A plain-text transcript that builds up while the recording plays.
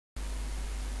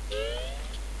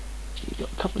You've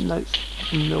got a couple of notes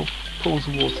in little pools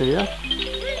of water here.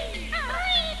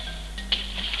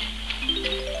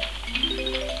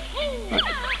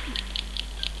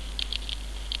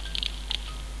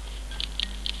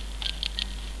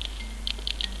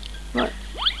 Right,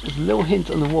 there's a little hint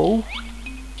on the wall.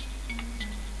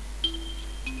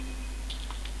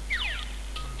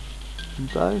 And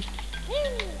so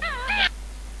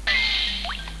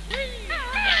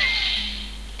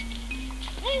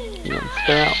you want to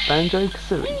spell out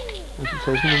Banjo-Kazooie, as it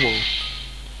says on the wall.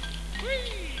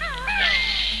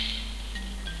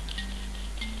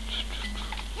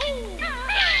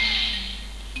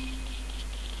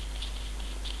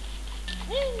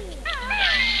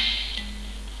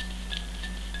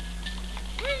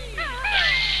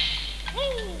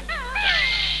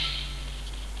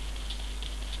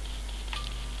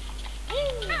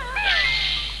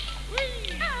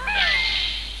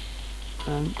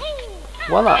 And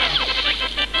voila!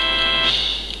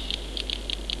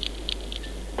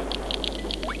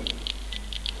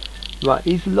 Right,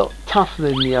 he's a lot tougher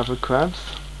than the other crabs.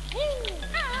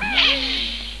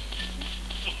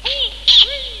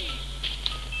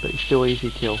 But he's still easy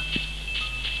to kill.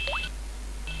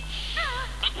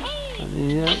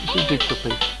 And yeah, it's a jigsaw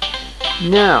piece.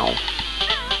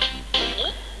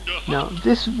 Now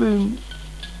this room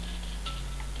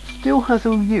still has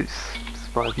all use,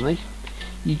 surprisingly.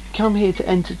 You come here to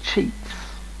enter cheats.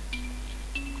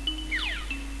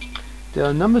 There are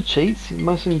a number of cheats,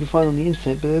 most of them you can find on the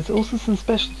internet, but there's also some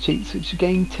special cheats which the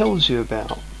game tells you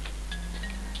about.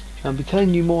 I'll be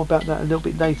telling you more about that a little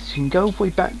bit later. So you can go all the way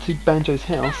back to Banjo's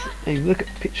house and you look at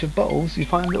the picture of bottles, you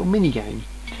find a little mini game.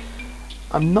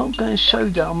 I'm not going to show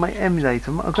that on my emulator.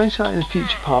 I'm going to show it in a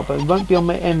future part, but it won't be on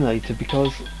my emulator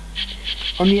because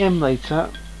on the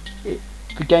emulator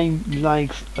the game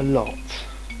lags a lot.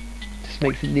 Just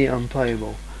makes it near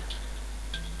unplayable.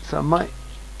 So I might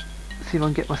see if I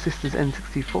can get my sister's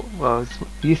N64. Well, it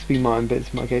used to be mine, but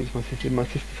it's my game. It's my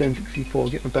sister's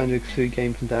N64. Get my Banjo-Kazooie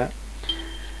game from that,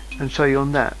 and show you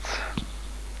on that.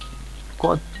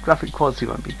 Graphic quality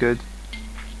won't be good,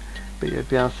 but you'll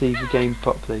be able to see the game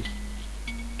properly.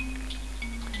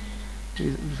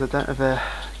 Because I don't have a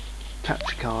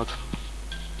capture card,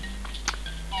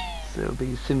 so it'll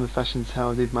be similar fashion to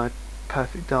how I did my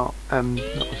Perfect Dark,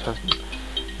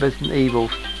 Resident Evil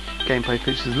gameplay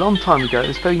pictures a long time ago. It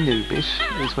was very noobish.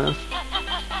 It was when I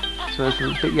was a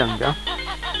little bit younger.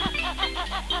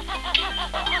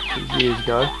 It was years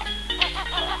ago.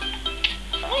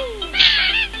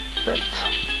 But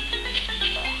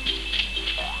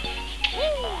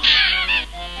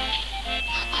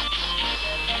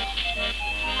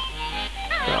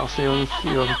I'll see you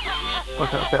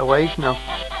work out a better way. Now,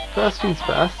 first things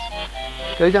first,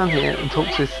 go down here and talk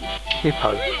to this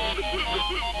hippo.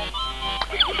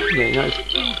 Yeah, you know,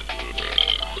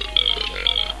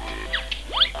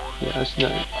 actually no.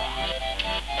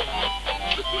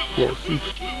 Yes,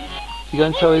 you're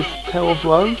going to tell his tale of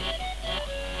woe?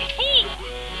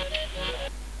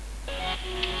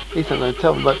 He's not going to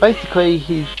tell, but basically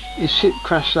his ship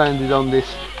crash landed on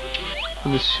this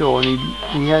shore,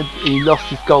 and he lost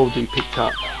his gold that he picked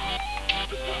up.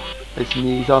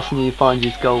 Basically, he's asking you to find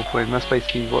his gold for him. That's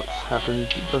basically what's happened.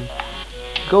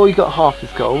 He got half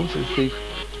his gold, so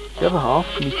the other half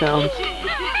can be found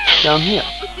down here.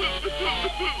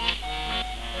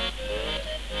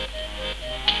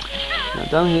 Now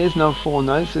down here is another 4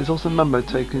 notes. There's also Mumbo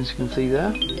tokens you can see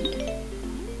there.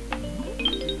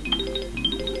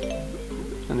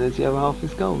 And there's the other half of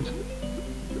his gold.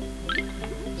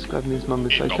 Just grab me his Mumbo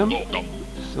token.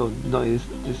 Or not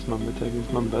this Mumbo token,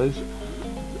 it's Mumbo's.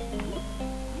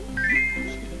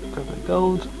 Grab that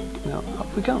gold. Now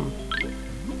up we come.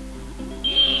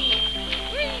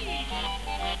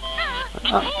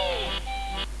 Up.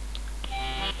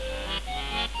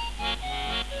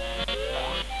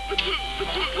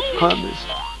 Climb this.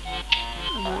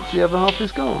 And that's the other half of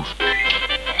his gold.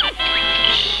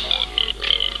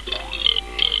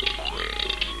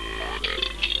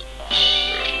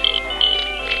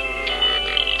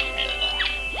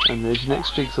 And there's your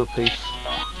next jigsaw piece.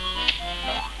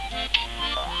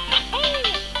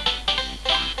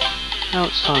 How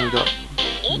much time we got?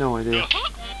 No idea.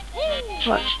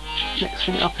 Right, next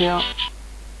thing up here.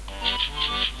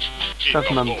 Grab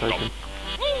the Mum token.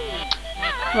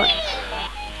 Right,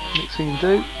 next thing you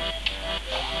do.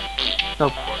 No,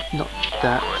 not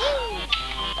that.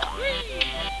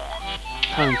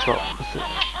 Tone top, that's it.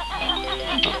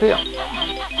 Up here.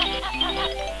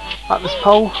 Up this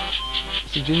pole.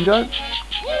 It's a Jingo.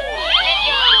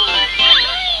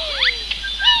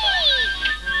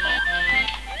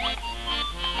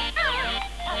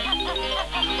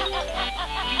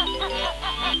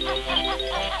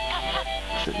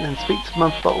 and speak to my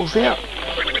bottles here.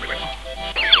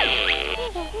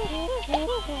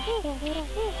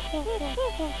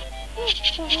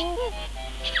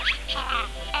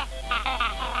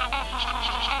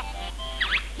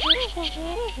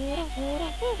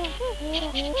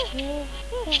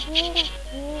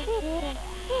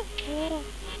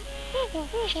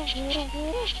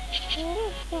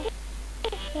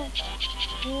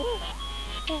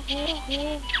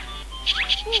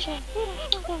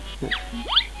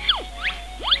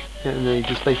 Yeah, and then he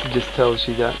just basically just tells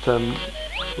you that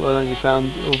well done, you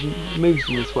found all the moves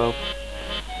in this world.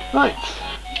 Right,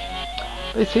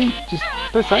 basically just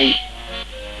press A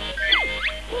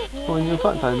on your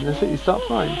flight plan, and that's it, you start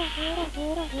flying.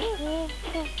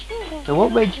 Now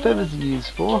what red feathers are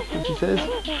used for, as he says,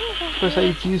 press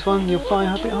A to use one, you'll fly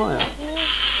a bit higher.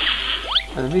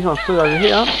 And the reason I flew over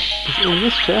here is in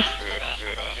this chest,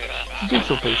 it's a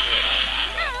jigsaw piece.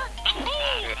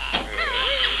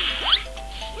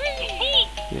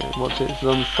 Yeah, watch it, it's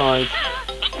on the side.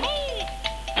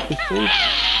 This thing.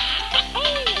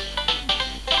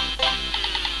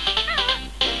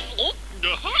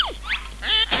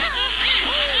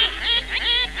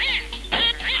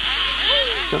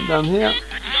 Jump down here.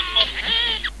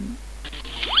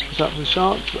 Push up for the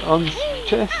shark on the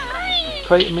chest.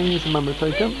 Create a minion as a member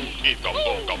token.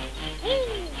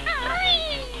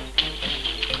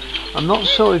 I'm not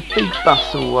sure if big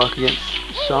buffs will work against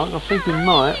shark. I think it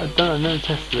might. I don't know. I've never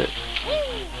tested it.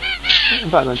 In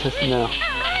fact, I'm going to test it now.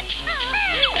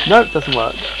 Nope, doesn't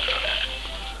work.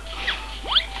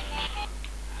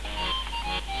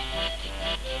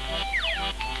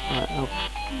 Right, I'll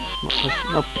not test.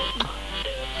 Nope.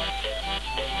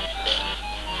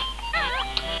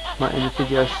 Might end the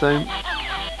video soon.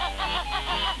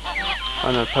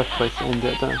 I know, perfect place to end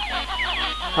it, don't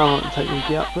I? I want to take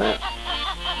the up there.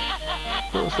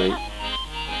 We'll see.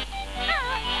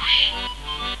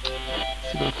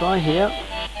 So you're going to fly here.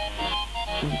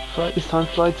 And fly, this time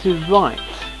fly to the right.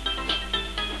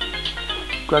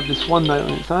 Grab this one note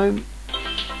on its own.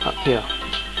 Up here.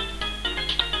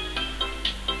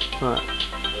 Right.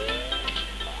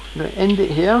 I'm going to end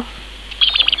it here.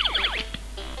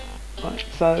 Right,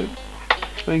 so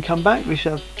when we come back we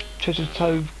shall have Treasure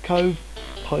Cove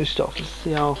polished off. Let's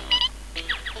see how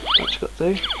much you've got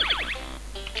to do.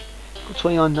 Got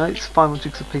 29 notes, 5 more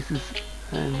jigsaw pieces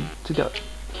and to go.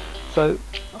 So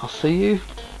I'll see you.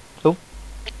 Oh,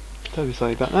 totally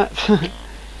sorry about that.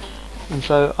 And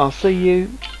so I'll see you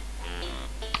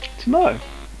tomorrow.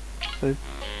 So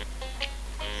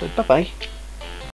bye bye.